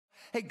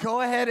Hey,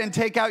 go ahead and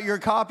take out your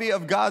copy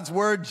of God's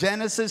Word,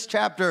 Genesis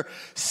chapter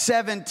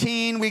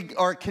 17. We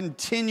are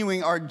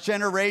continuing our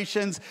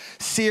Generations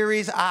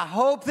series. I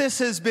hope this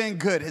has been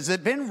good. Has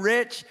it been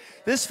rich?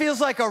 This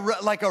feels like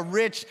a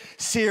rich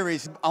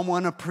series. I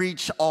want to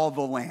preach all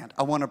the land.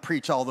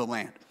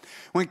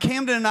 When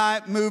Camden and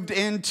I moved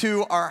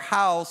into our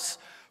house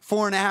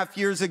 4.5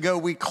 years ago,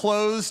 we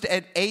closed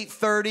at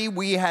 8:30.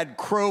 We had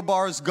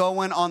crowbars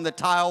going on the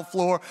tile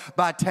floor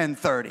by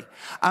 10:30.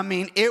 I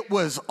mean, it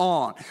was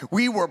on.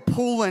 We were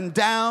pulling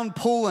down,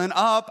 pulling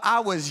up. I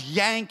was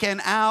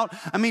yanking out.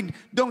 I mean,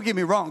 don't get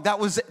me wrong. That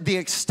was the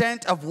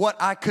extent of what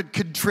I could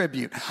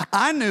contribute.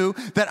 I knew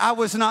that I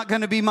was not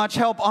going to be much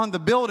help on the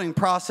building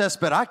process,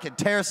 but I could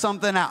tear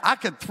something out. I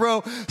could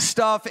throw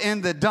stuff in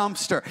the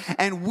dumpster.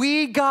 And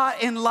we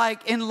got in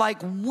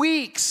like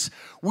weeks,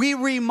 we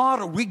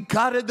remodeled. We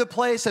gutted the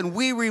place and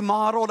we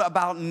remodeled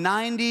about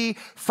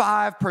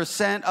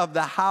 95% of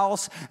the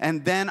house.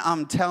 And then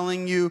I'm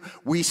telling you,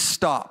 we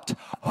stopped.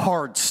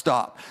 Hard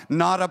stop.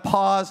 Not a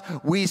pause.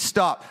 We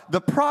stopped.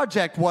 The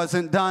project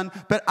wasn't done,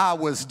 but I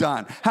was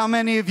done. How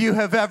many of you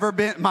have ever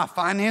been? My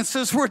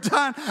finances were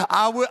done.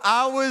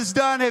 I was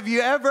done. Have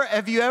you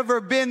ever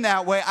been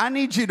that way? I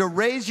need you to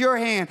raise your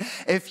hand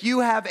if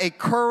you have a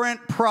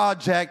current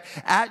project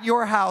at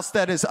your house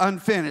that is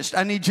unfinished.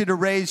 I need you to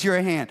raise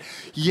your hand.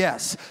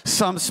 Yes,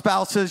 some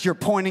spouses, you're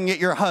pointing at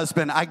your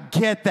husband. I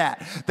get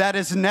that. That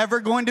is never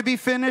going to be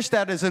finished.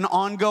 That is an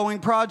ongoing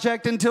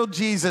project until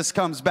Jesus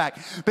comes back.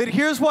 But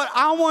here's what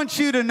I want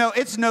you to know.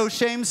 It's No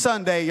Shame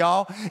Sunday,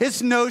 y'all.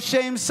 It's No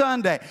Shame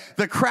Sunday.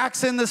 The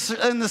cracks in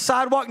the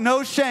sidewalk,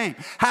 no shame.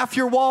 Half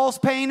your walls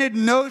painted,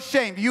 no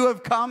shame. You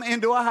have come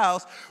into a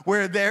house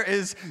where there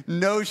is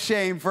no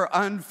shame for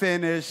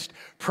unfinished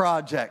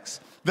projects.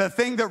 The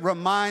thing that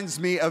reminds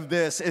me of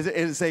this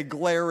is a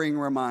glaring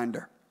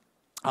reminder.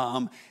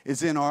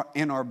 Is in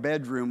our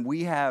bedroom,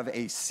 we have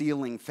a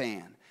ceiling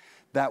fan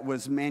that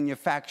was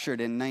manufactured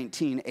in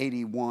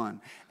 1981.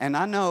 And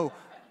I know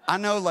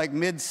like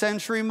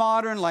mid-century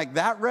modern, like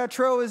that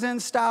retro is in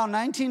style.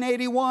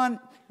 1981,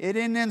 it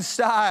isn't in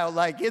style.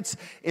 Like it's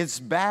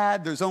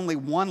bad. There's only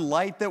one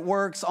light that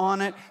works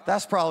on it.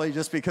 That's probably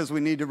just because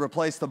we need to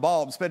replace the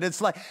bulbs. But it's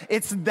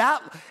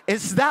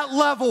that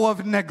level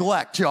of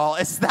neglect, y'all.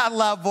 It's that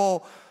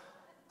level.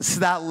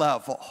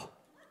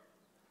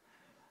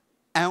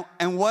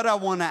 And what I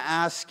want to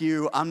ask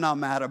you, I'm not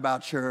mad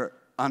about your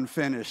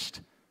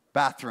unfinished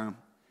bathroom,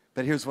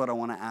 but here's what I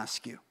want to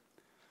ask you.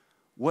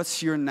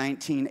 What's your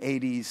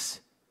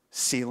 1980s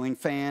ceiling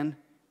fan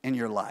in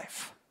your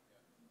life?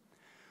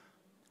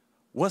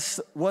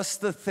 What's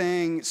the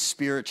thing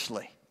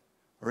spiritually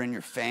or in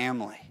your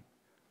family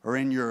or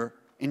in your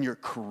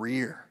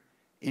career,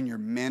 in your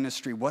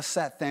ministry? What's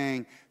that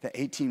thing that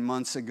 18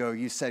 months ago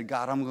you said,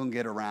 God, I'm going to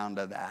get around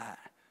to that?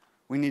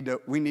 We need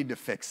to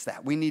fix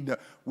that. We need to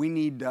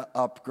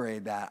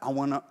upgrade that. I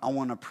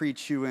want to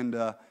preach you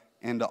into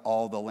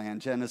all the land.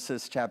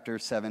 Genesis chapter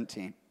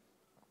 17.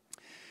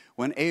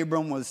 When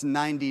Abram was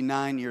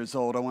 99 years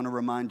old, I want to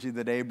remind you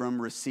that Abram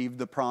received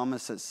the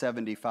promise at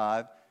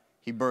 75.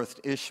 He birthed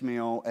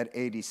Ishmael at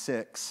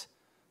 86.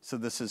 So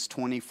this is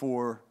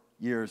 24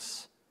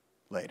 years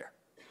later,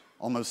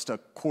 almost a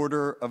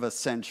quarter of a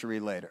century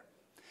later.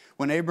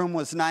 When Abram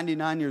was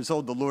 99 years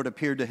old, the Lord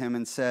appeared to him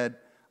and said,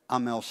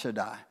 I'm El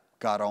Shaddai,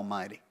 God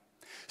Almighty.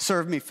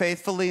 Serve me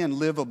faithfully and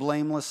live a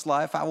blameless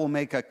life. I will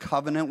make a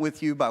covenant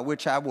with you by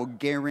which I will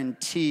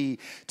guarantee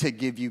to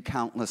give you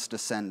countless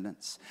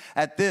descendants.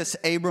 At this,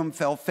 Abram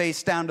fell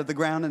face down to the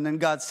ground, and then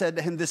God said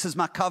to him, this is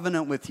my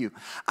covenant with you.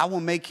 I will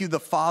make you the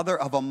father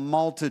of a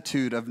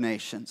multitude of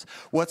nations.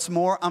 What's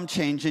more, I'm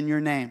changing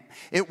your name.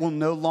 It will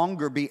no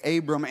longer be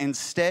Abram.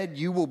 Instead,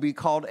 you will be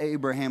called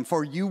Abraham,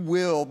 for you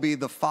will be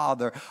the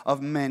father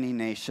of many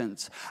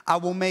nations. I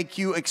will make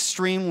you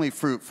extremely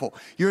fruitful.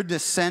 Your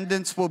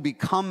descendants will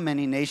become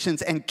many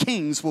nations, and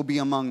kings will be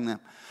among them.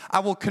 I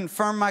will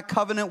confirm my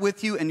covenant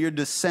with you and your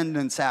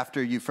descendants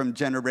after you from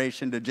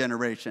generation to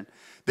generation.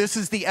 This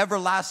is the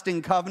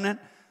everlasting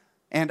covenant,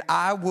 and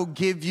I will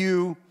give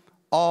you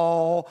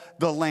all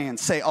the land.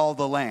 Say all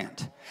the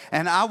land.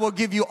 And I will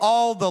give you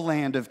all the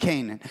land of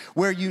Canaan,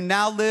 where you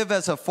now live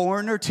as a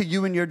foreigner. To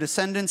you and your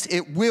descendants,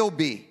 it will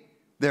be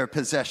their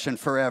possession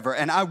forever,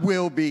 and I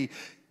will be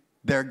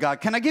their God.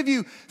 Can I give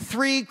you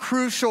 3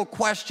 crucial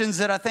questions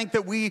that I think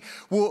that we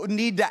will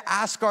need to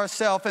ask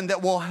ourselves and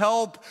that will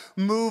help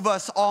move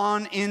us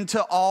on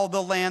into all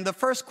the land? The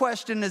first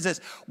question is this: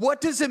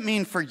 what does it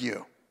mean for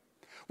you?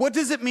 What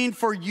does it mean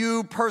for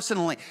you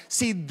personally?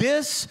 See,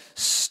 this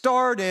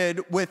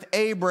started with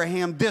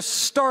Abraham. This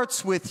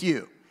starts with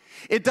you.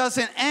 It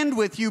doesn't end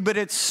with you, but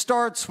it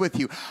starts with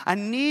you. I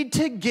need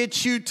to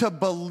get you to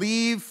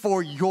believe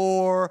for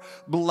your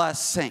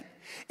blessing.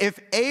 If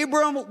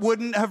Abram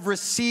wouldn't have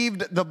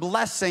received the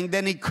blessing,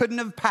 then he couldn't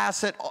have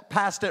passed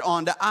it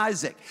on to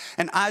Isaac.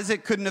 And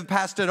Isaac couldn't have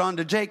passed it on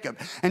to Jacob.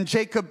 And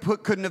Jacob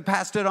couldn't have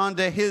passed it on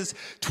to his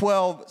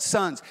 12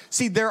 sons.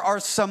 See, there are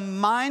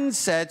some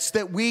mindsets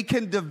that we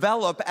can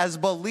develop as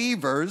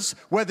believers,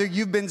 whether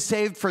you've been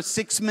saved for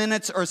 6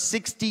 minutes or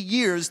 60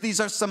 years. These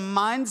are some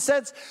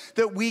mindsets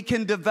that we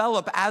can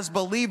develop as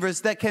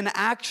believers that can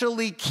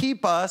actually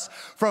keep us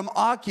from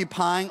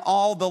occupying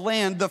all the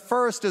land. The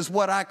first is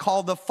what I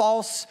call the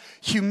false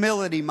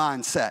humility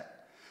mindset.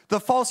 The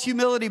false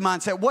humility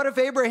mindset. What if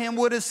Abraham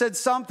would have said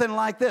something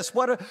like this?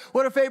 What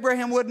if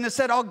Abraham wouldn't have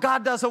said, oh,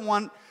 God doesn't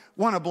want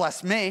to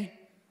bless me.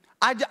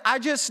 I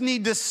just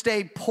need to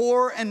stay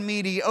poor and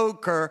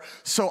mediocre,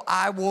 so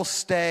I will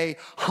stay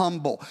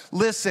humble.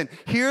 Listen,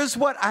 here's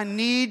what I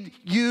need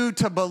you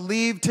to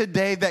believe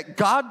today, that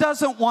God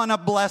doesn't want to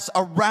bless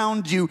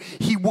around you.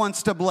 He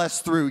wants to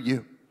bless through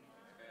you.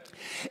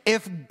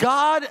 If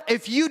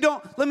you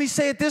don't, let me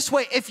say it this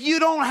way, if you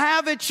don't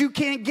have it, you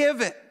can't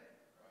give it.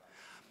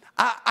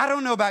 I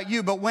don't know about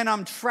you, but when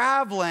I'm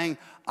traveling,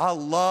 I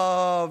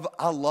love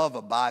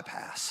a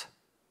bypass.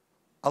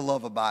 I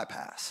love a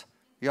bypass.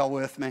 Y'all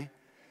with me?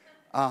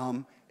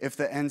 If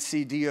the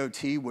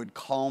NCDOT would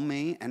call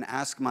me and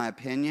ask my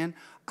opinion,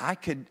 I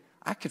could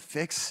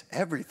fix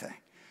everything.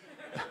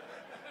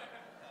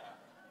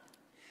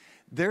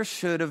 There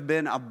should have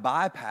been a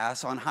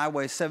bypass on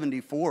Highway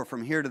 74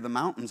 from here to the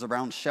mountains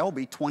around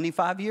Shelby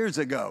 25 years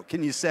ago.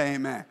 Can you say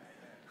amen?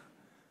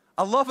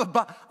 I love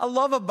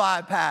a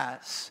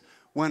bypass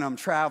when I'm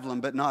traveling,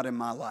 but not in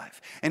my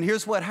life. And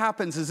here's what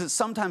happens is that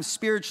sometimes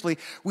spiritually,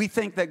 we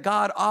think that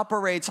God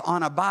operates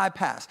on a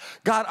bypass.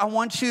 God, I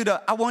want you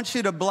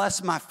to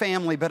bless my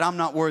family, but I'm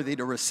not worthy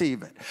to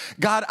receive it.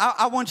 God,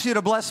 I want you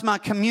to bless my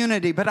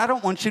community, but I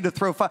don't want you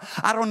to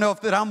I don't know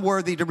if that I'm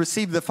worthy to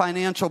receive the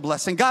financial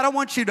blessing. God, I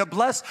want you to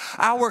bless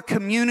our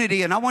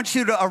community, and I want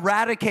you to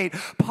eradicate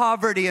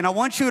poverty, and I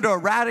want you to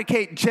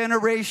eradicate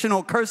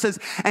generational curses.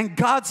 And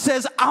God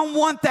says, I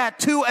want that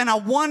too, and I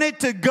want it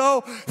to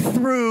go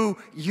through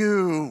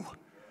you.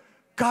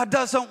 God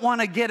doesn't want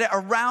to get it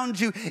around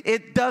you.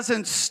 It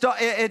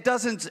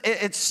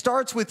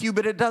starts with you,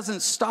 but it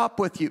doesn't stop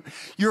with you.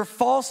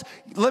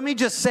 Let me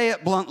just say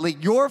it bluntly,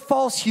 your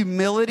false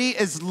humility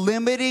is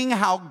limiting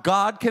how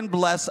God can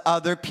bless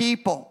other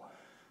people.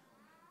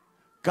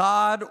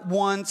 God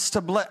wants to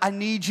bless. I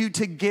need you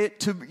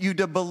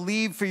to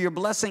believe for your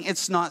blessing.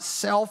 It's not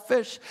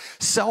selfish.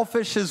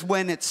 Selfish is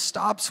when it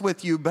stops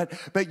with you,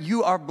 but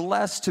you are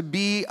blessed to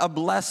be a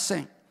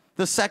blessing.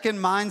 The second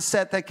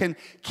mindset that can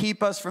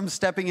keep us from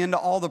stepping into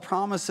all the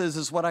promises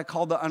is what I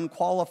call the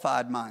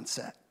unqualified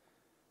mindset.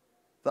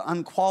 The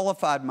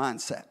unqualified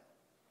mindset.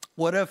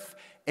 What if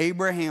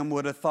Abraham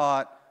would have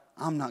thought,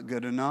 I'm not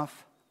good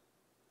enough.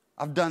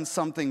 I've done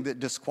something that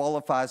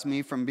disqualifies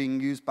me from being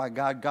used by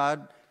God.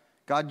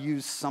 God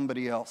used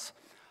somebody else.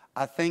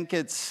 I think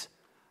it's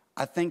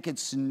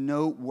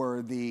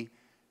noteworthy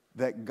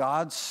that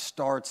God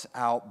starts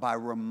out by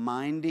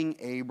reminding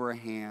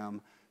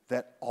Abraham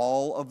that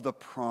all of the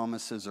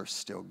promises are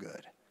still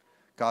good.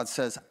 God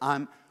says,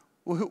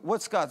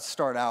 what's God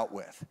start out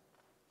with?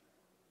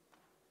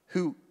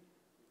 Who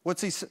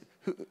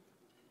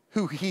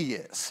he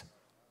is.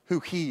 Who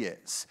he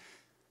is.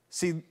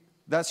 See,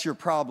 that's your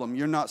problem.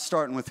 You're not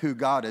starting with who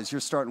God is.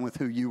 You're starting with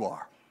who you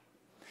are.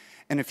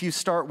 And if you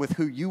start with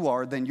who you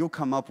are, then you'll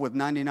come up with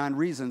 99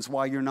 reasons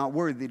why you're not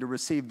worthy to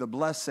receive the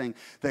blessing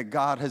that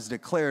God has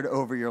declared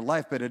over your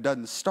life. But it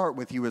doesn't start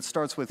with you. It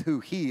starts with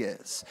who he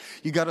is.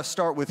 You got to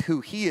start with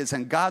who he is.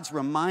 And God's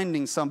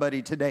reminding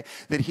somebody today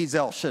that he's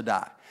El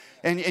Shaddai.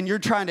 And you're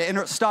trying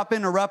to stop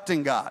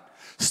interrupting God.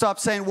 Stop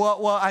saying,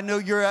 well, I know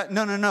you're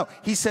no.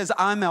 He says,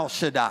 I'm El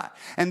Shaddai.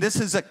 And this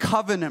is a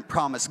covenant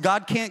promise.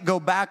 God can't go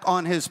back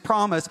on his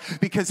promise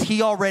because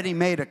he already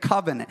made a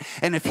covenant.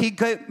 And if he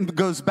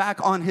goes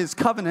back on his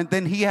covenant,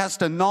 then he has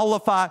to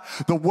nullify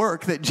the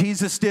work that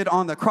Jesus did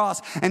on the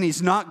cross. And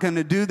he's not going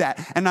to do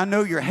that. And I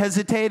know you're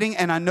hesitating.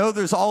 And I know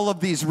there's all of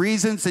these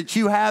reasons that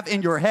you have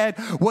in your head.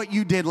 What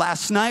you did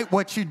last night,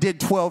 what you did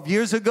 12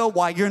 years ago,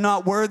 why you're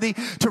not worthy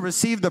to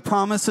receive the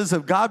promises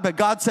of God. But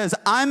God says,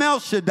 I'm El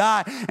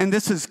Shaddai. And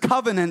this is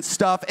covenant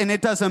stuff, and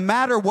it doesn't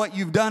matter what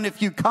you've done.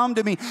 If you come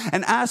to me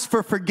and ask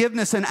for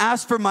forgiveness and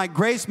ask for my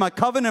grace, my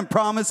covenant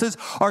promises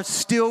are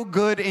still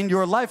good in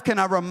your life. Can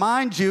I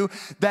remind you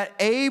that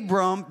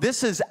Abram,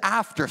 this is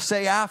after,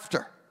 say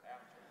after.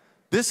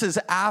 This is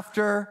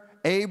after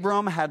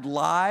Abram had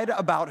lied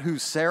about who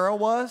Sarah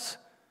was.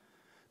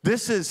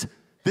 This is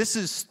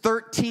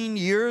 13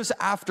 years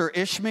after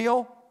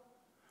Ishmael,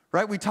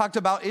 right? We talked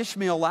about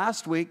Ishmael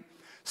last week.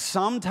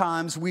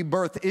 Sometimes we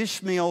birth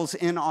Ishmaels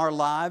in our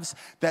lives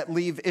that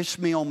leave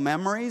Ishmael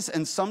memories,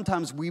 and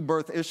sometimes we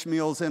birth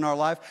Ishmaels in our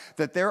life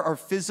that there are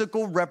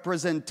physical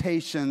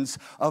representations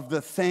of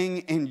the thing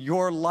in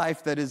your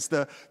life that is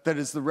the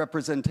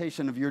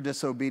representation of your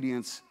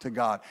disobedience to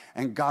God.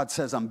 And God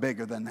says, I'm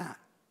bigger than that.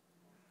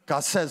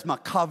 God says, my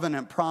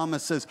covenant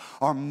promises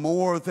are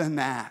more than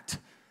that.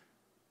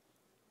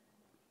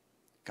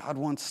 God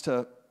wants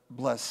to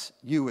bless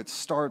you. It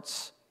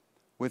starts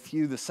with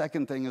you. The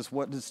second thing is,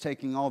 what does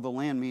taking all the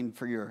land mean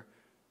for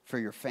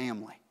your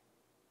family?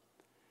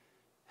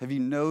 Have you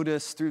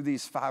noticed through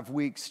these 5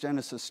 weeks,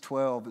 Genesis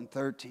 12 and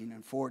 13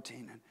 and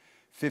 14 and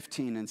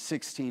 15 and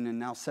 16 and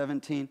now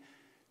 17,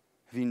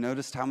 have you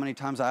noticed how many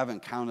times? I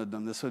haven't counted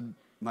them.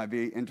 Might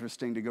be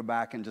interesting to go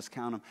back and just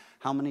count them.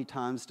 How many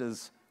times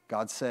does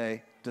God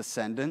say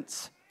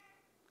descendants?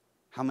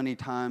 How many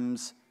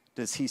times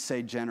does he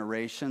say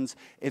generations?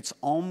 It's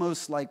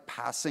almost like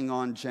passing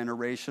on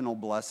generational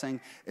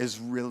blessing is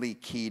really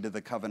key to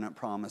the covenant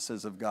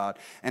promises of God.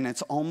 And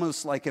it's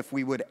almost like if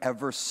we would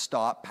ever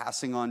stop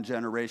passing on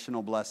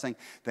generational blessing,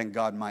 then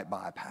God might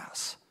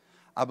bypass.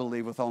 I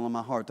believe with all of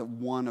my heart that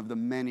one of the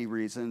many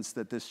reasons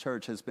that this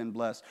church has been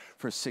blessed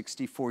for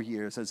 64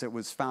 years, as it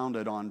was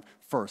founded on,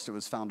 first it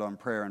was founded on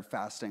prayer and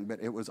fasting, but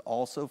it was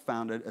also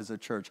founded as a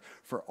church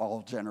for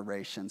all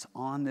generations.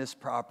 On this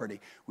property,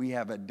 we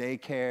have a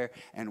daycare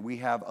and we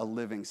have a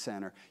living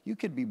center. You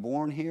could be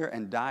born here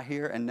and die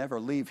here and never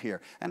leave here.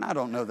 And I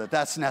don't know that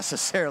that's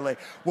necessarily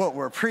what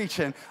we're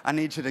preaching. I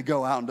need you to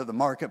go out into the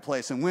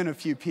marketplace and win a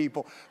few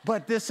people.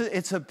 But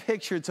it's a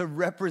picture, it's a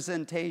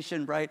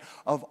representation, right,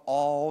 of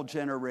all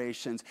generations.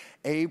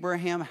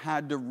 Abraham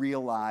had to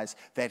realize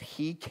that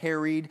he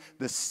carried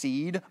the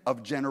seed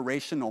of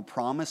generational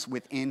promise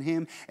within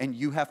him, and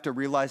you have to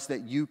realize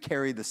that you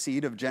carry the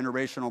seed of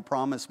generational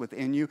promise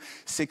within you.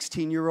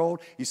 16-year-old,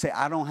 you say,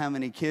 I don't have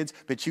any kids,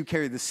 but you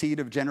carry the seed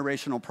of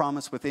generational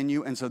promise within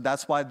you, and so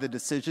that's why the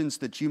decisions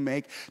that you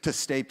make to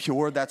stay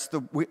pure, that's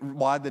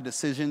why the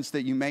decisions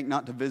that you make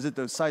not to visit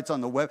those sites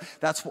on the web,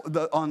 that's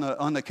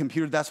on the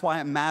computer, that's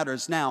why it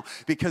matters now,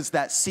 because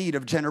that seed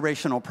of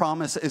generational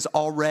promise is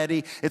already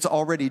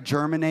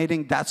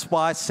germinating. That's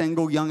why,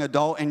 single young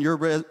adult, in your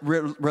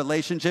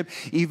relationship,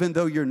 even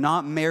though you're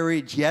not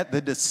married yet,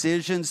 the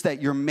decisions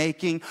that you're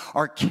making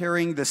are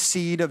carrying the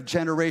seed of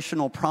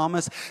generational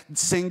promise.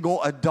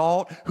 Single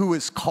adult who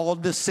is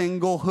called to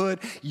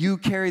singlehood, you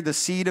carry the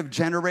seed of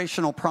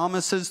generational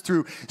promises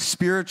through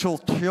spiritual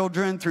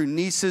children, through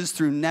nieces,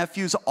 through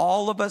nephews.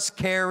 All of us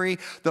carry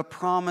the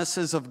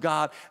promises of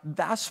God.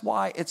 That's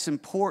why it's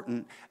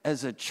important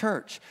as a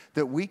church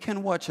that we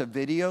can watch a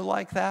video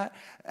like that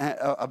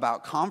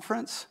about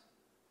conference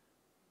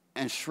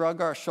and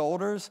shrug our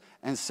shoulders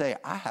and say,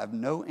 I have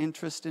no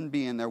interest in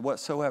being there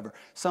whatsoever.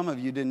 Some of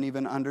you didn't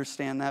even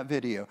understand that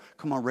video.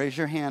 Come on, raise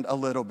your hand a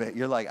little bit.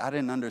 You're like, I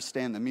didn't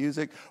understand the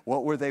music.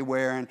 What were they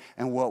wearing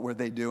and what were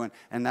they doing?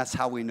 And that's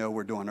how we know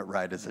we're doing it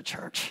right as a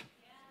church.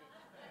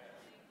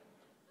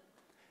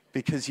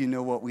 Because you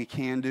know what we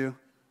can do?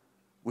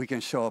 We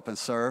can show up and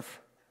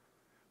serve.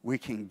 We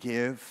can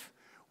give.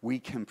 We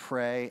can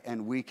pray,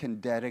 and we can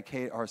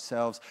dedicate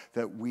ourselves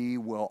that we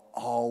will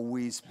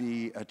always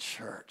be a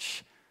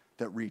church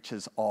that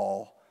reaches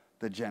all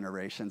the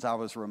generations. I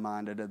was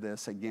reminded of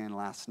this again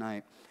last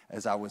night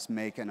as I was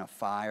making a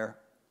fire.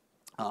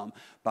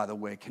 By the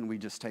way, can we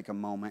just take a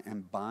moment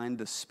and bind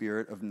the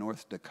spirit of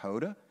North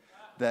Dakota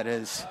that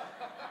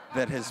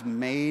has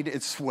made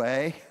its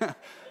way?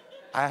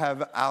 I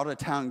have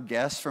out-of-town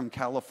guests from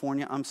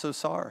California. I'm so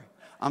sorry.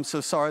 I'm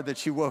so sorry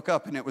that you woke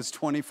up and it was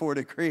 24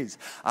 degrees.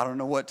 I don't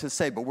know what to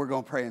say, but we're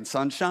going to pray in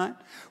sunshine.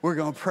 We're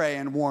going to pray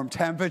in warm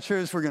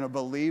temperatures. We're going to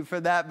believe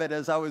for that. But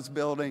as I was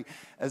building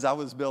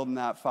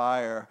that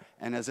fire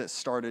and as it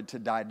started to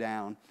die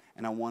down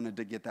and I wanted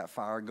to get that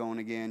fire going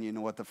again, you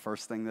know what the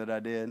first thing that I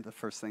did? The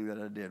first thing that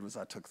I did was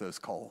I took those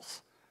coals.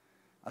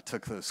 I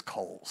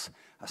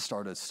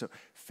started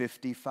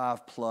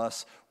 55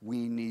 plus.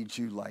 We need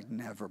you like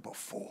never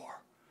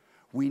before.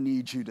 We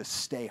need you to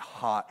stay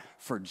hot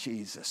for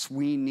Jesus.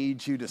 We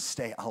need you to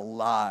stay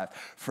alive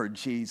for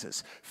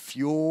Jesus.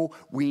 Fuel,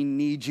 we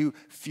need you.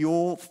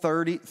 Fuel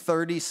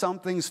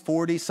 30-somethings,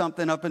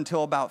 40-something up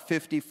until about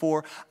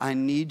 54. I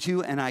need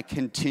you, and I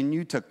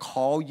continue to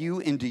call you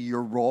into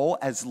your role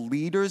as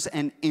leaders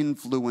and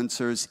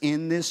influencers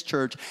in this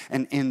church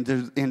and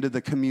into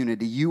the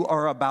community. You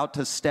are about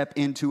to step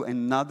into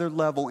another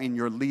level in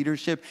your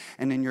leadership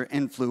and in your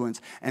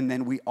influence, and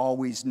then we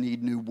always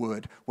need new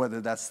wood, whether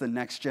that's the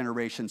next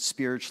generation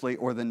spiritually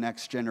or the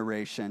next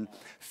generation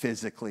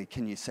physically.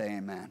 Can you say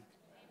amen?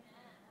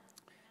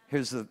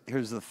 Here's the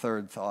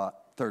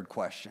third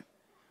question.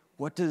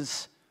 What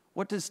does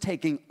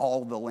taking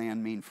all the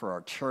land mean for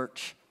our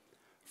church,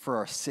 for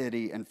our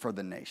city, and for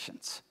the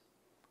nations?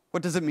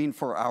 What does it mean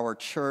for our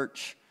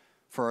church,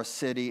 for our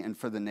city, and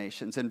for the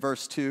nations? In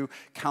verse 2,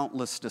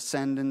 countless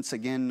descendants,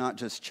 again, not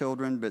just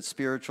children, but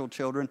spiritual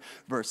children.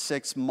 Verse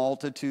 6,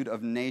 multitude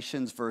of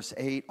nations. Verse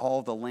 8,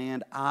 all the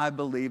land. I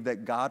believe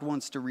that God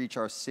wants to reach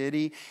our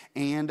city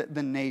and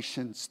the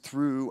nations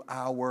through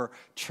our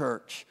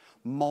church.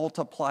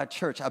 Multiply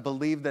church. I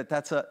believe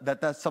that's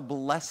a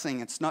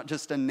blessing. It's not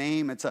just a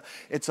name,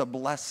 it's a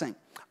blessing.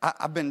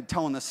 I've been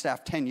telling the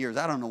staff 10 years.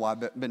 I don't know why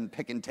I've been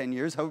picking 10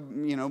 years.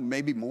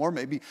 Maybe more,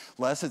 maybe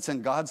less. It's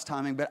in God's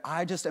timing. But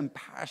I just am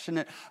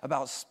passionate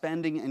about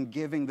spending and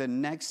giving the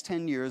next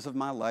 10 years of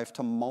my life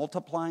to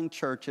multiplying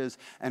churches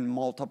and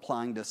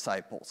multiplying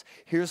disciples.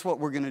 Here's what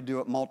we're going to do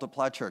at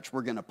Multiply Church.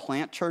 We're going to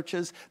plant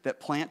churches that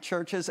plant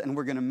churches, and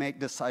we're going to make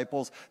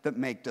disciples that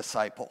make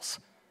disciples.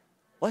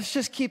 Let's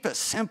just keep it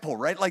simple,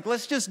 right? Like,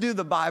 let's just do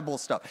the Bible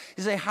stuff.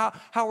 You say, how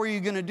are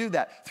you going to do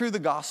that? Through the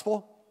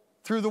gospel,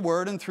 through the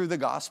word and through the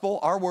gospel.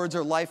 Our words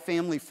are life,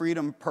 family,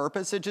 freedom,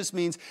 purpose. It just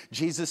means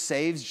Jesus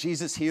saves,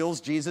 Jesus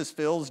heals, Jesus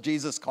fills,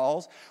 Jesus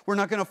calls. We're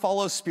not going to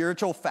follow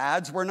spiritual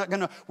fads.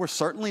 We're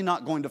certainly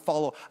not going to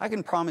follow, I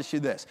can promise you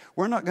this,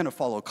 we're not going to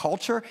follow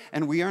culture,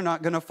 and we are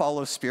not going to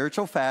follow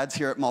spiritual fads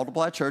here at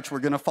Multiply Church. We're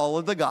going to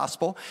follow the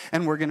gospel,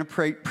 and we're going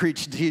to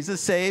preach Jesus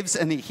saves,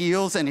 and he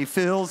heals, and he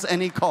fills,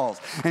 and he calls.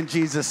 And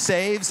Jesus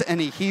saves, and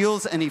he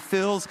heals, and he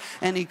fills,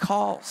 and he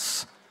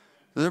calls.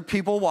 There are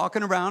people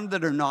walking around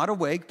that are not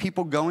awake,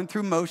 people going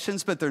through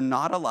motions, but they're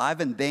not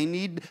alive, and they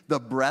need the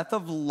breath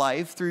of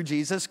life through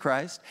Jesus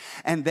Christ.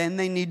 And then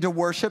they need to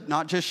worship,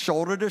 not just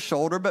shoulder to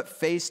shoulder, but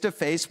face to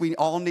face. We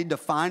all need to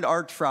find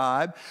our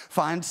tribe,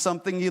 find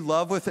something you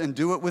love with, and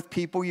do it with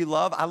people you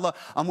love.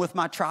 I'm with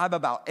my tribe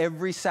about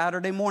every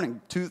Saturday morning,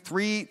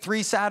 three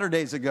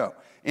Saturdays ago,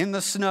 in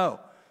the snow.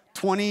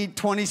 20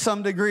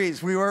 some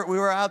degrees. We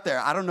were out there.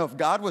 I don't know if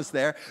God was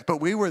there, but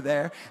we were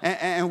there,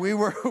 and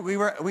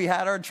we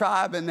had our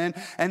tribe, and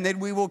then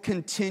we will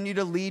continue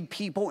to lead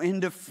people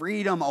into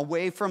freedom,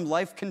 away from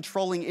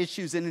life-controlling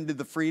issues and into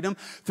the freedom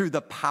through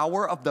the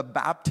power of the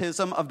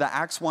baptism of the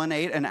Acts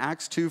 1:8 and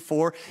Acts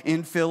 2:4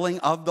 infilling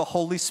of the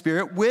Holy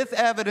Spirit with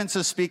evidence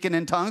of speaking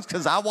in tongues,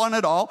 because I want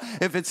it all.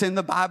 If it's in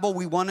the Bible,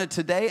 we want it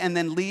today, and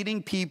then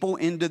leading people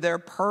into their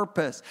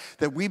purpose,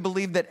 that we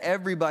believe that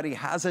everybody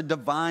has a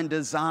divine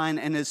design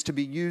and is to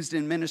be used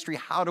in ministry.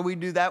 How do we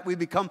do that? We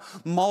become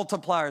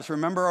multipliers.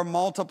 Remember our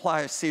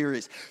multiplier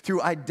series,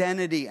 through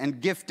identity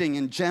and gifting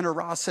and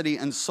generosity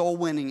and soul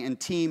winning and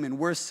team. And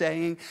we're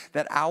saying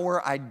that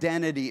our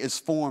identity is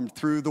formed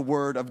through the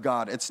word of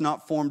God. It's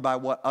not formed by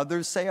what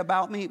others say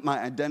about me.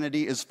 My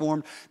identity is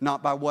formed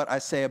not by what I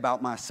say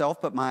about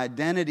myself, but my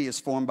identity is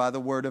formed by the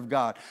word of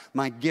God.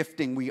 My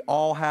gifting, we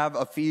all have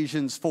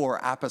Ephesians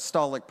 4,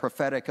 apostolic,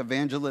 prophetic,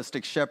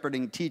 evangelistic,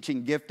 shepherding,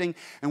 teaching, gifting,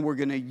 and we're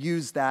going to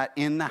use that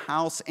in the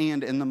house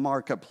and in the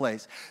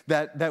marketplace,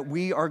 that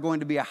we are going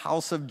to be a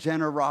house of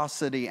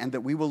generosity, and that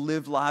we will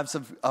live lives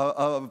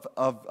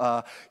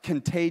of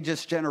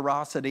contagious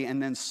generosity,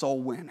 and then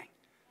soul winning.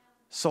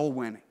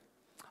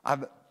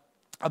 I'm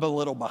a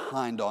little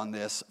behind on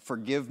this.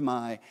 Forgive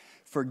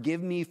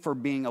me for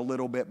being a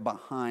little bit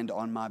behind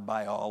on my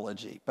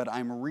biology, but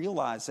I'm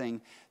realizing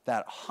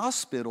that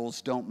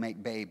hospitals don't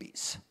make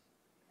babies.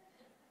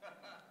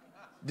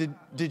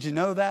 Did you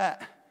know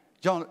that?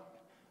 John,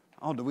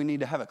 oh, do we need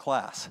to have a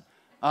class?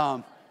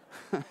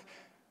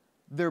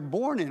 They're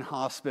born in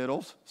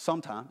hospitals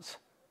sometimes,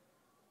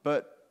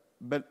 but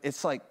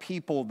it's like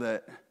people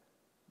that,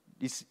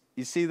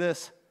 you see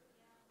this?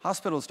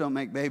 Hospitals don't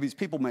make babies,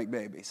 people make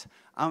babies.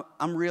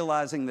 I'm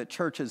realizing that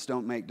churches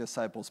don't make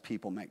disciples,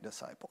 people make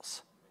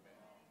disciples.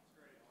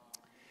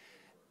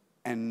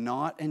 And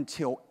not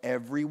until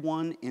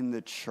everyone in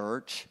the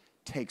church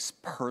takes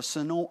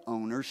personal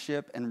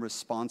ownership and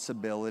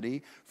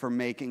responsibility for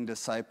making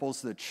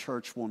disciples, the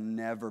church will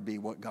never be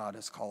what God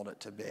has called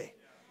it to be.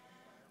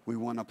 We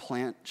want to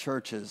plant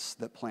churches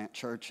that plant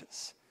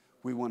churches.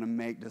 We want to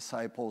make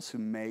disciples who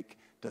make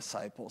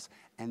disciples.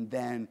 And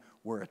then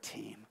we're a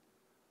team.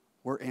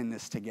 We're in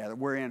this together.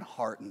 We're in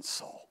heart and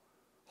soul.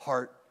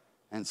 Heart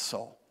and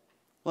soul.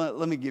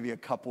 Let me give you a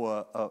couple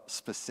of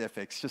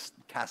specifics. Just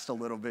cast a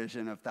little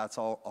vision if that's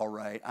all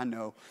right. I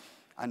know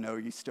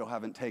you still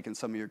haven't taken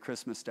some of your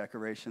Christmas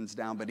decorations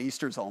down, but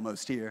Easter's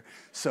almost here.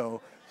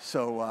 So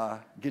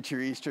get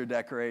your Easter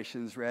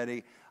decorations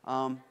ready.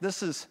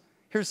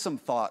 Here's some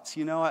thoughts.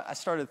 We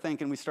started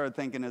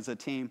thinking as a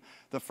team,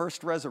 the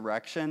first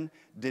resurrection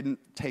didn't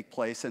take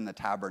place in the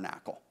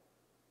tabernacle.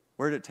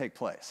 Where did it take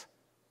place?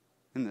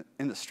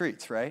 In the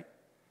streets, right?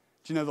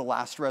 Do you know the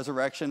last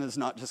resurrection is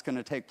not just going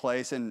to take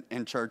place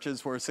in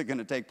churches? Where is it going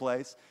to take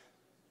place?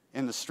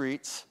 In the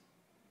streets.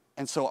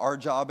 And so our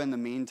job in the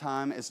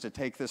meantime is to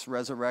take this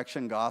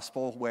resurrection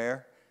gospel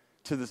where?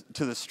 To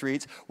the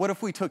streets. What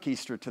if we took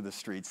Easter to the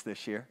streets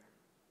this year?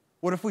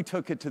 What if we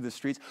took it to the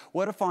streets?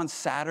 What if on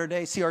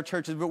Saturday, see our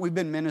churches, but we've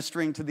been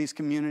ministering to these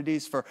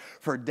communities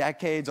for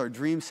decades, our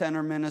Dream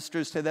Center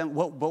ministers to them.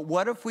 But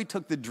what if we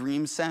took the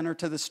Dream Center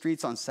to the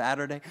streets on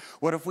Saturday?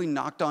 What if we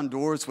knocked on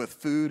doors with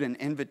food and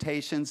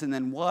invitations? And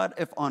then what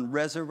if on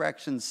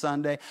Resurrection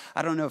Sunday,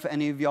 I don't know if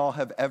any of y'all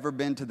have ever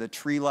been to the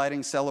tree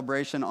lighting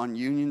celebration on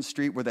Union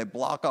Street where they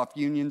block off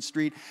Union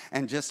Street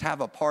and just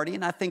have a party.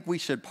 And I think we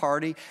should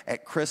party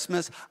at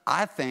Christmas.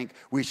 I think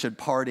we should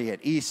party at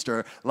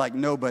Easter like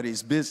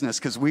nobody's business. business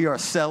because we are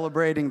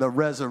celebrating the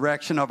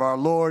resurrection of our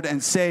Lord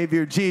and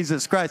Savior,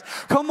 Jesus Christ.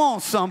 Come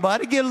on,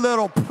 somebody, get a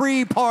little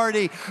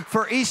pre-party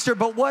for Easter.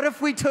 But what if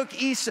we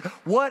took Easter?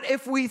 What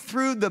if we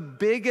threw the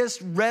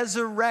biggest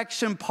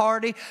resurrection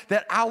party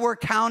that our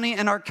county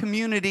and our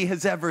community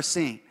has ever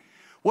seen?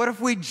 What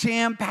if we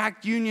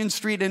jam-packed Union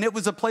Street and it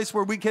was a place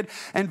where we could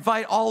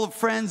invite all of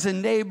friends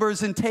and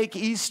neighbors and take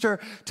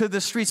Easter to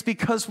the streets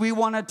because we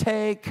want to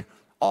take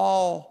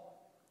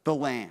all the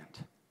land?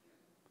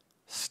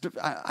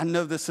 I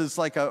know this is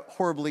like a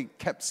horribly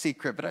kept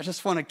secret, but I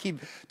just want to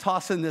keep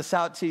tossing this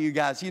out to you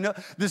guys. You know,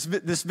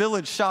 this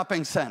Village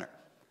shopping center.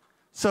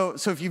 So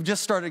if you've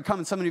just started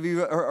coming, some of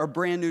you are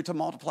brand new to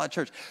Multiply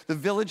Church. The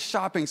Village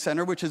Shopping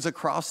Center, which is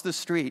across the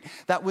street,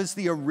 that was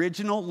the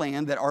original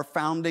land that our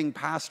founding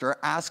pastor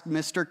asked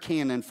Mr.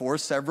 Cannon for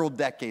several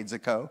decades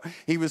ago.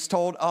 He was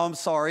told, oh, I'm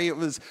sorry, it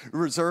was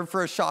reserved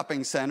for a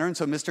shopping center. And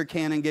so Mr.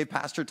 Cannon gave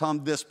Pastor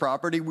Tom this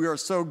property. We are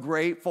so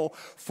grateful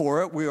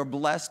for it. We are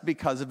blessed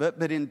because of it.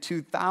 But in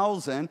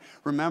 2000,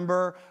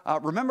 remember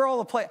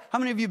all the how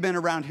many of you have been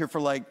around here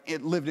for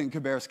lived in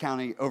Cabarrus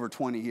County over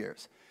 20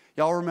 years?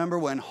 Y'all remember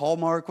when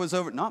Hallmark was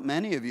over? Not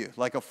many of you,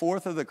 like a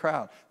fourth of the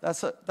crowd.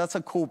 That's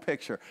a cool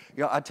picture.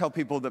 You know, I tell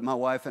people that my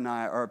wife and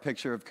I are a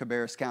picture of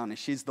Cabarrus County.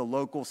 She's the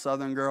local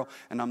Southern girl,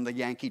 and I'm the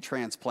Yankee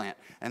transplant.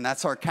 And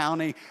that's our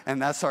county,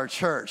 and that's our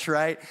church,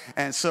 right?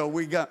 And so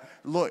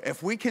look,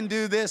 if we can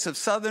do this, if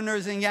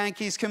Southerners and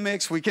Yankees can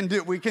mix, we can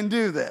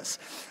do this.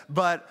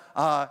 But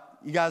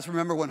you guys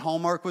remember when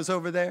Hallmark was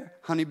over there?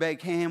 Honey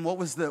Baked Ham. What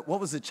was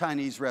the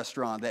Chinese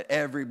restaurant that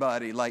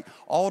everybody,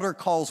 altar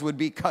calls would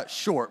be cut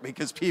short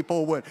because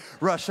people would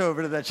rush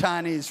over to the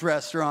Chinese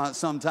restaurant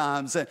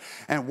sometimes. And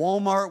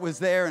Walmart was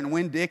there, and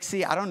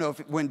Winn-Dixie. I don't know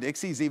if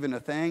Winn-Dixie's even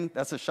a thing.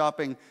 That's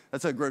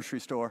a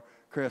grocery store,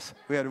 Chris.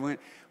 We had to win.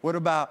 What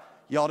about,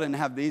 y'all didn't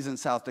have these in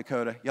South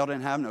Dakota? Y'all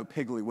didn't have no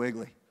Piggly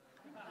Wiggly.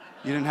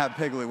 You didn't have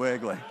Piggly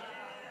Wiggly.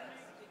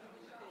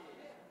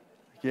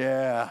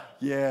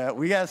 Yeah,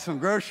 we got some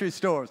grocery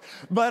stores.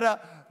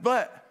 But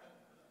the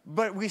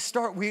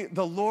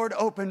Lord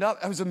opened up.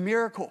 It was a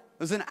miracle.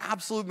 It was an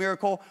absolute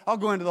miracle. I'll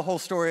go into the whole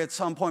story at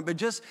some point, but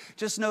just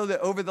know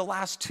that over the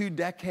last 2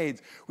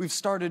 decades, we've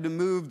started to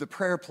move the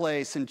prayer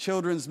place and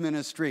children's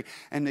ministry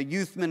and the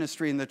youth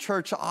ministry and the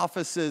church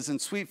offices and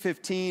Suite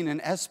 15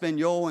 and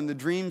Espanol and the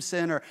Dream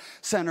Center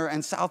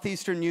and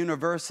Southeastern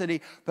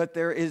University, but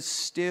there is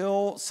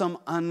still some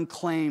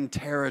unclaimed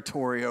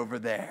territory over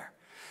there.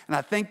 And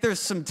I think there's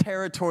some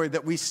territory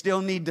that we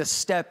still need to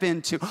step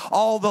into.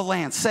 All the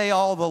land. Say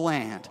all the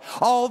land.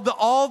 All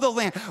the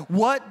land.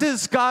 What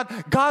does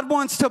God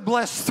wants to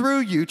bless through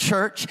you,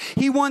 church.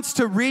 He wants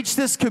to reach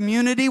this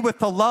community with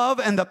the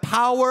love and the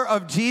power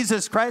of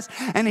Jesus Christ.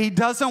 And he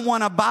doesn't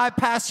want to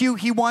bypass you.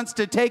 He wants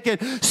to take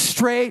it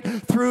straight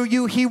through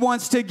you. He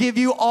wants to give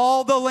you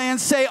all the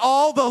land. Say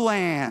all the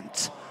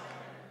land.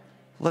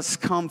 Let's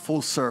come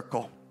full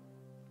circle.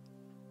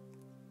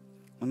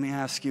 Let me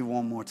ask you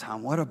one more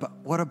time. What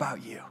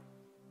about you?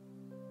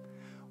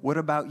 What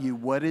about you?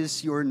 What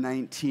is your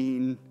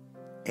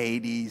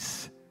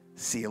 1980s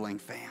ceiling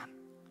fan?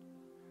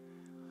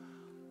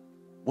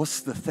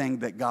 What's the thing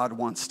that God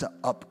wants to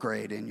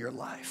upgrade in your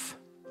life?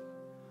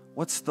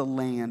 What's the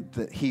land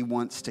that he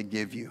wants to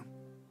give you? I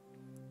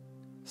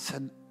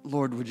said,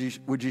 Lord,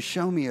 would you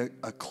show me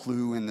a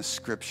clue in the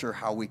scripture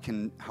how we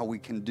can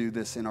do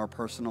this in our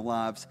personal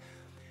lives?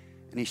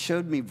 And he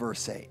showed me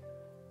verse 8.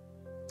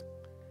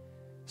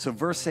 So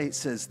verse 8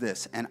 says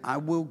this, and I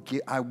will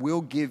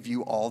give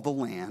you all the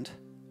land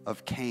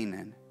of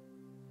Canaan.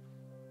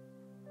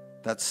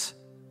 That's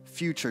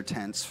future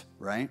tense,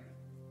 right?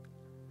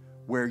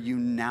 Where you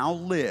now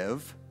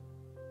live,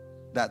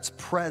 that's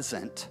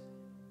present.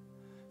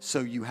 So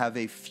you have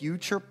a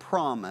future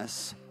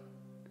promise,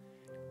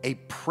 a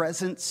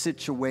present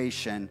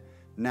situation.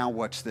 Now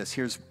watch this.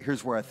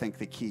 Here's where I think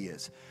the key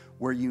is.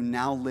 Where you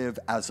now live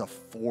as a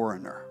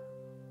foreigner.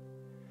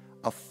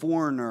 A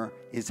foreigner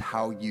is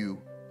how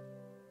you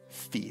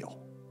feel.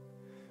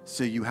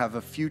 So you have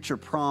a future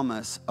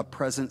promise, a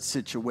present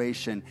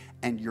situation,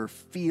 and you're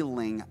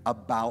feeling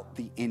about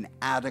the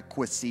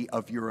inadequacy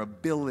of your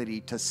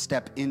ability to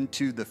step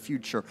into the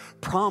future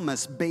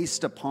promise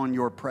based upon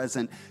your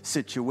present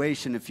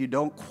situation. If you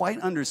don't quite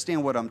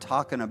understand what I'm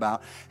talking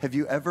about, have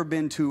you ever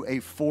been to a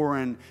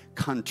foreign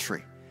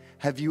country?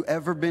 Have you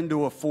ever been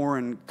to a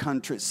foreign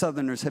country?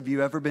 Southerners, have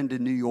you ever been to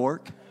New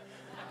York?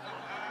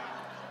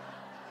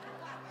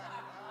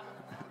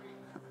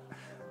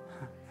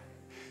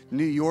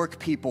 New York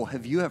people,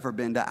 have you ever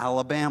been to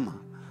Alabama?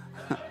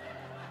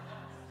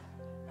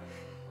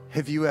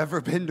 Have you ever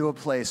been to a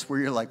place where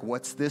you're like,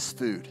 what's this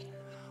food?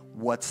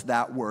 What's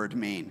that word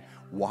mean?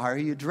 Why are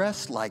you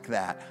dressed like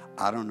that?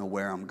 I don't know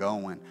where I'm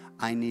going.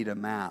 I need a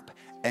map.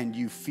 And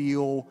you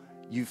feel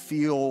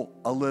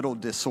a little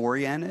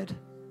disoriented.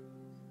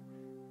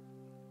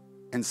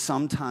 And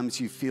sometimes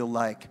you feel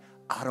like,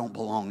 I don't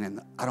belong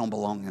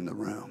in the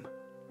room.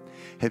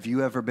 Have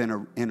you ever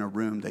been in a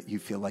room that you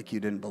feel like you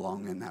didn't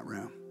belong in that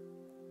room?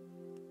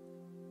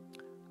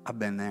 I've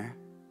been there.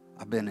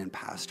 I've been in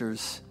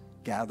pastors'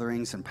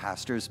 gatherings and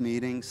pastors'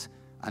 meetings,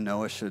 I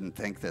know I shouldn't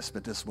think this,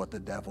 but this is what the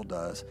devil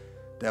does.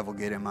 Devil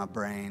get in my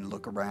brain,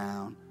 look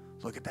around,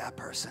 look at that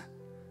person.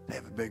 They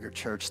have a bigger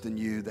church than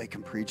you. They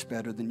can preach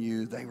better than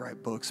you. They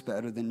write books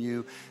better than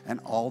you. And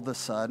all of a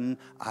sudden,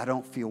 I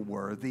don't feel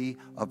worthy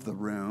of the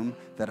room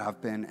that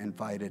I've been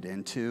invited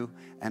into.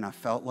 And I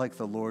felt like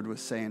the Lord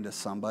was saying to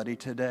somebody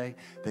today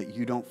that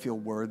you don't feel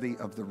worthy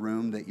of the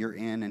room that you're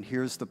in. And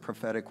here's the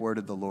prophetic word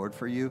of the Lord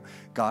for you.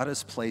 God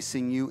is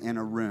placing you in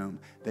a room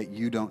that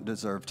you don't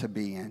deserve to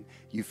be in.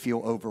 You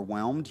feel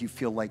overwhelmed. You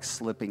feel like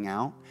slipping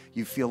out.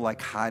 You feel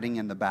like hiding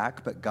in the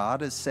back. But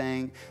God is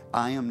saying,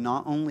 I am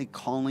not only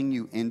calling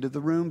you into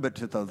the room, but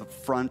to the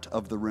front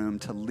of the room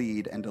to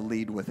lead and to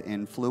lead with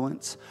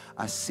influence.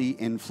 I see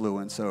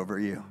influence over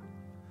you.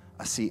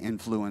 I see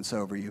influence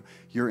over you.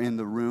 You're in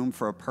the room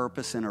for a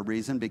purpose and a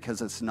reason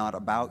because it's not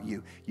about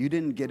you. You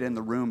didn't get in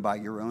the room by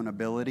your own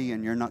ability,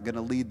 and you're not going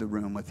to lead the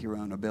room with your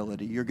own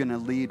ability. You're going to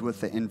lead with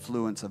the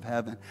influence of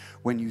heaven.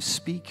 When you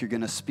speak, you're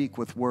going to speak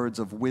with words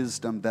of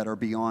wisdom that are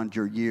beyond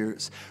your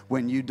years.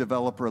 When you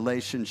develop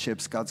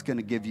relationships, God's going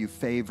to give you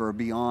favor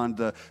beyond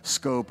the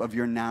scope of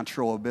your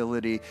natural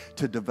ability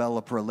to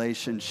develop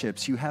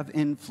relationships. You have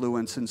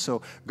influence, and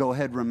so go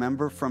ahead.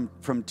 Remember from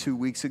 2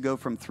 weeks ago,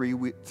 from three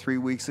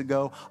weeks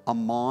ago,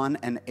 Ammon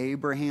and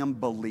Abraham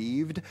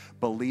believed,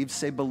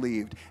 say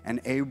believed,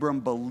 and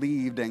Abram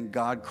believed, and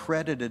God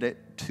credited it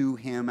to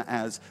him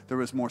as, there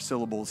was more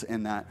syllables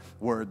in that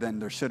word than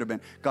there should have been.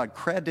 God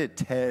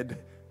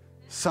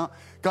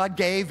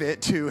gave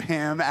it to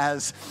him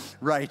as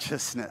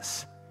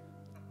righteousness.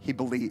 He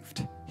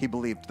believed. He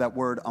believed. That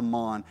word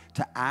Ammon,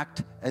 to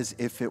act as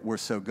if it were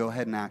so. Go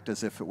ahead and act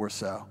as if it were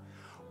so.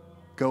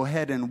 Go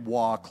ahead and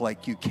walk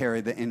like you carry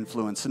the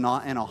influence,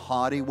 not in a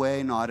haughty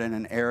way, not in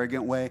an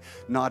arrogant way,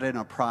 not in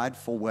a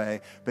prideful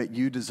way, but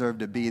you deserve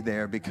to be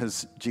there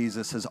because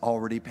Jesus has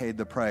already paid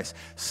the price.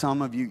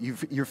 Some of you,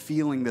 you're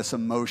feeling this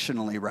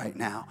emotionally right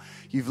now.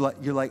 You're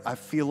like, I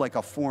feel like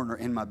a foreigner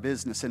in my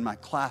business, in my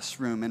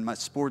classroom, in my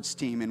sports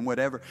team, in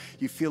whatever.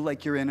 You feel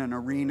like you're in an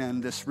arena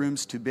and this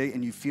room's too big,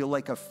 and you feel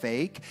like a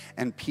fake,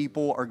 and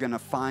people are going to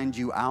find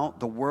you out.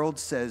 The world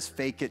says,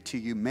 fake it till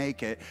you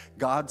make it.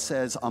 God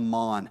says,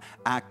 Ammon,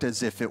 act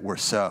as if it were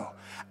so.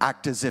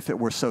 Act as if it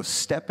were so.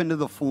 Step into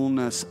the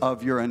fullness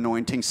of your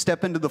anointing.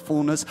 Step into the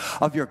fullness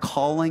of your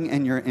calling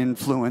and your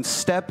influence.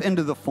 Step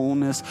into the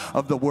fullness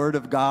of the word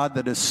of God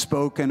that is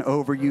spoken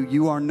over you.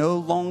 You are no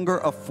longer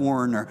a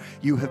foreigner.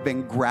 You have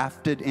been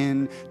grafted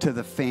into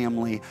the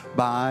family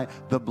by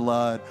the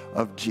blood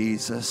of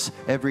Jesus.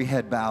 Every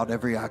head bowed,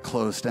 every eye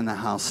closed in the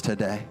house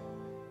today.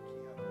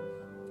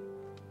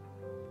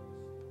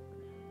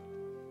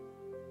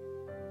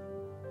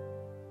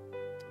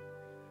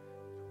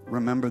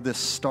 Remember, this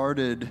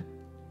started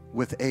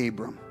with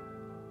Abram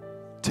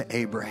to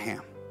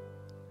Abraham.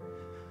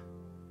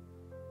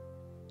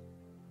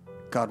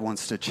 God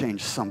wants to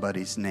change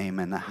somebody's name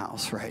in the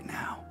house right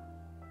now.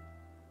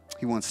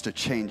 He wants to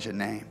change a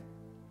name.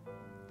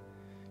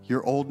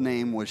 Your old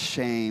name was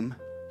shame.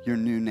 Your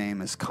new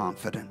name is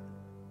confident.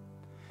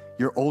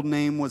 Your old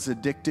name was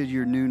addicted.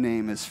 Your new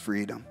name is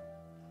freedom.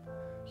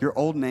 Your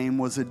old name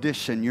was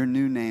addition. Your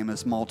new name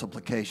is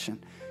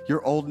multiplication.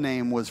 Your old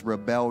name was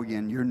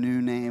rebellion. Your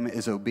new name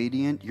is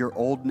obedient. Your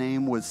old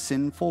name was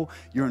sinful.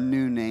 Your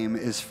new name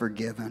is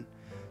forgiven.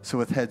 So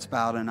with heads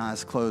bowed and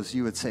eyes closed,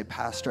 you would say,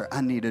 Pastor, I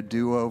need a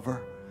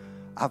do-over.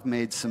 I've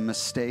made some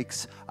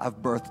mistakes.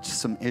 I've birthed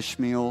some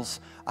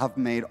Ishmaels. I've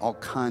made all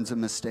kinds of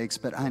mistakes,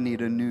 but I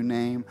need a new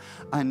name.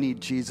 I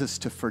need Jesus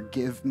to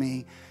forgive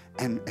me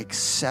and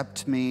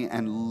accept me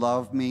and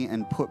love me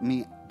and put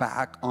me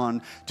back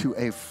on to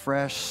a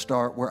fresh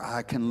start where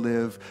I can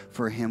live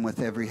for him. With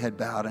every head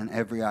bowed and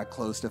every eye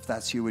closed. If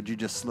that's you, would you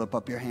just slip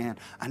up your hand?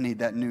 I need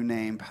that new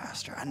name,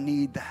 Pastor. I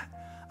need that.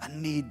 I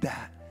need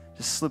that.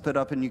 Just slip it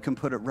up and you can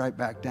put it right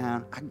back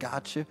down. I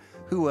got you.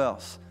 Who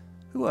else?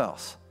 Who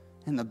else?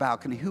 In the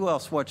balcony. Who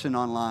else watching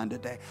online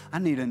today? I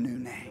need a new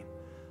name.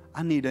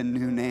 I need a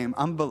new name.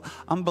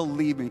 I'm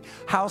believing.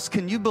 House,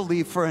 can you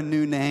believe for a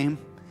new name?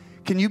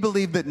 Can you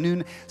believe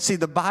that see,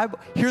 the Bible,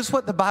 here's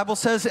what the Bible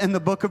says in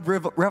the book of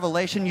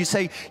Revelation. You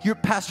say,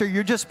 Pastor,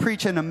 you're just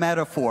preaching a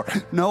metaphor.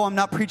 No, I'm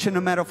not preaching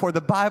a metaphor. The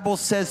Bible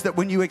says that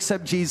when you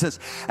accept Jesus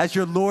as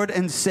your Lord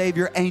and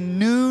Savior, a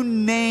new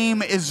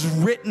name is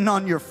written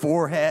on your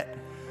forehead.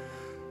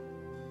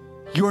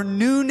 Your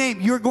new name,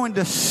 you're going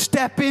to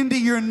step into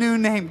your new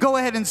name. Go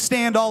ahead and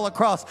stand all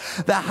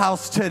across the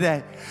house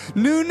today.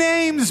 New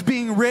names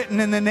being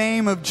written in the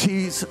name of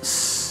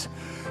Jesus.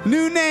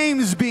 New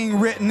names being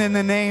written in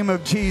the name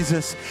of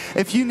Jesus.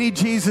 If you need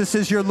Jesus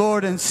as your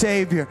Lord and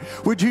Savior,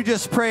 would you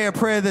just pray a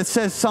prayer that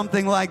says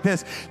something like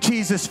this?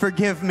 Jesus,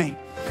 forgive me.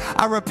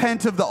 I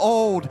repent of the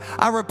old.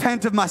 I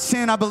repent of my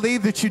sin. I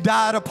believe that you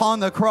died upon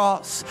the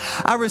cross.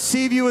 I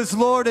receive you as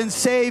Lord and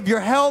Savior.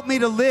 Help me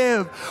to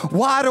live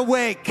wide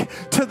awake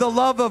to the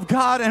love of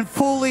God and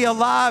fully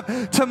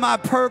alive to my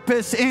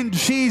purpose in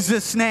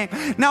Jesus' name.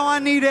 Now I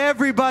need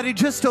everybody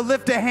just to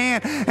lift a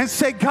hand and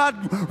say, God,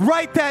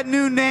 write that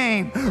new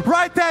name.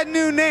 Write that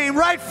new name.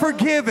 Write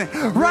forgiven.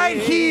 Write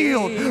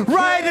healed.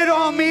 Write it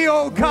on me,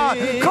 oh God.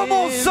 Come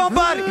on,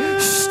 somebody.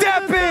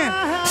 Step in.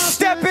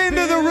 Step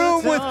into the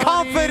room with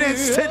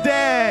confidence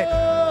today.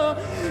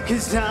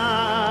 'Cause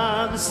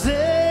I'm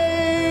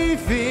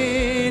safe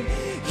in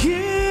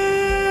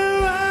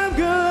you. I'm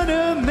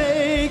gonna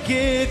make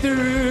it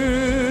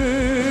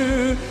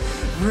through.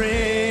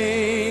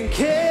 Rain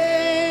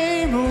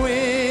came,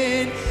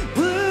 wind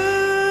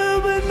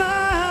blew, but my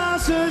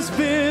house was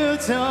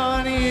built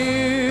on you.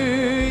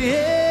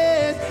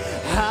 Yes,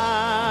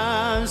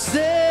 I'm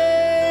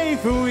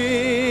safe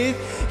with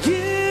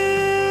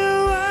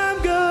you.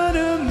 I'm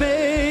gonna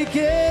make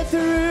it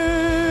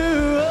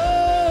through.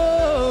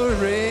 Oh,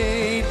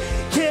 rain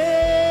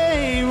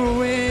came,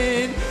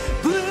 wind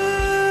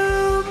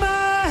blew,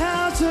 my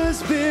house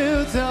was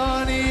built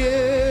on you.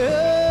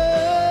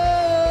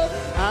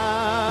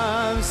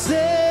 I'm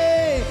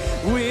safe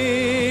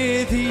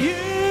with you.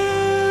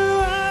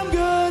 I'm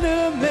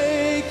gonna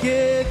make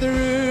it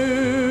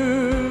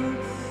through.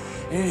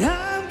 And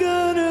I'm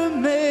gonna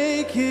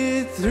make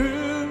it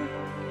through.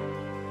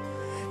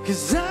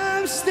 'Cause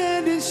I'm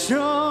standing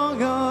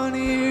strong on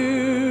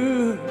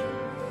you.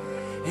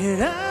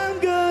 And I'm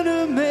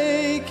gonna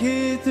make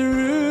it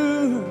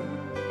through.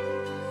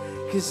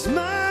 'Cause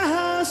my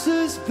house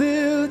is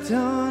built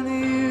on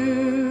you.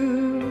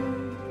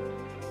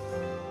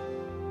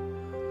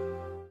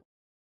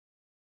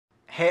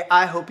 Hey,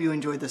 I hope you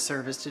enjoyed the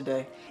service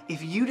today.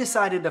 If you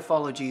decided to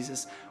follow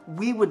Jesus,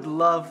 we would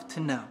love to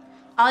know.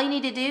 All you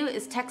need to do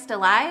is text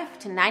ALIVE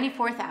to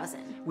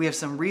 94,000. We have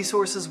some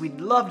resources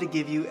we'd love to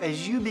give you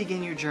as you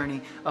begin your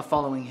journey of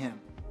following Him.